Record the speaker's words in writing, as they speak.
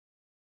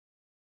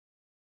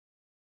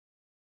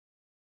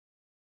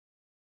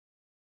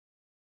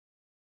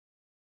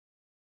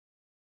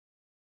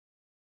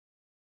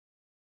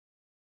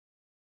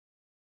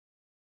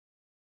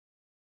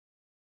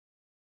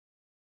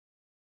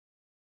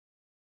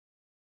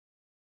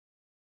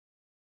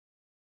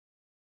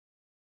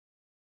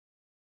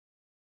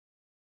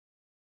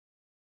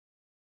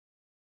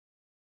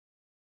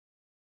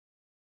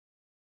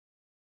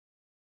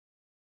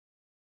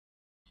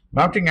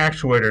Mounting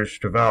actuators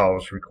to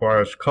valves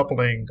requires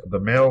coupling the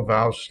male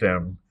valve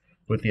stem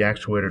with the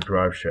actuator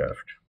drive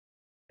shaft.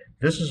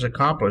 This is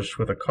accomplished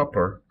with a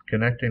coupler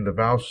connecting the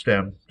valve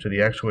stem to the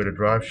actuator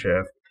drive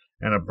shaft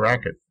and a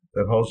bracket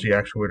that holds the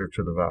actuator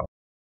to the valve.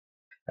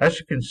 As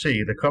you can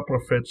see, the coupler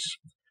fits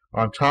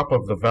on top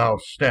of the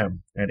valve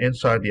stem and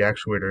inside the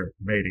actuator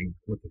mating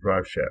with the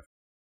drive shaft.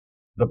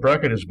 The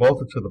bracket is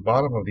bolted to the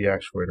bottom of the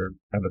actuator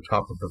and the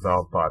top of the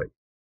valve body.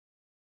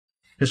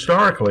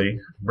 Historically,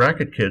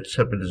 bracket kits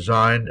have been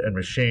designed and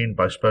machined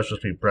by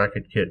specialty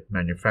bracket kit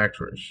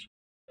manufacturers.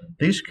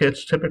 These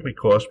kits typically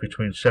cost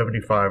between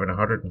 $75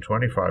 and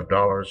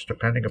 $125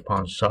 depending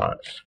upon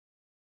size.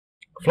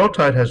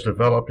 Flo-Tite has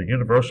developed a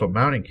universal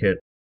mounting kit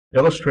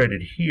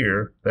illustrated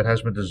here that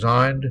has been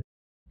designed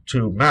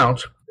to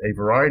mount a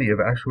variety of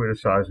actuator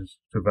sizes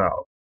to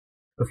valve.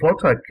 The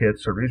Flo-Tite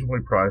kits are reasonably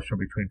priced from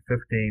between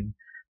 $15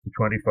 to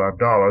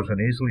 $25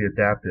 and easily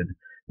adapted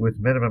with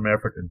minimum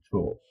effort and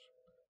tools.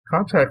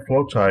 Contact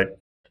Flo-Tite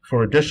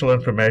for additional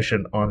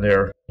information on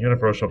their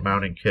universal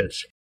mounting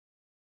kits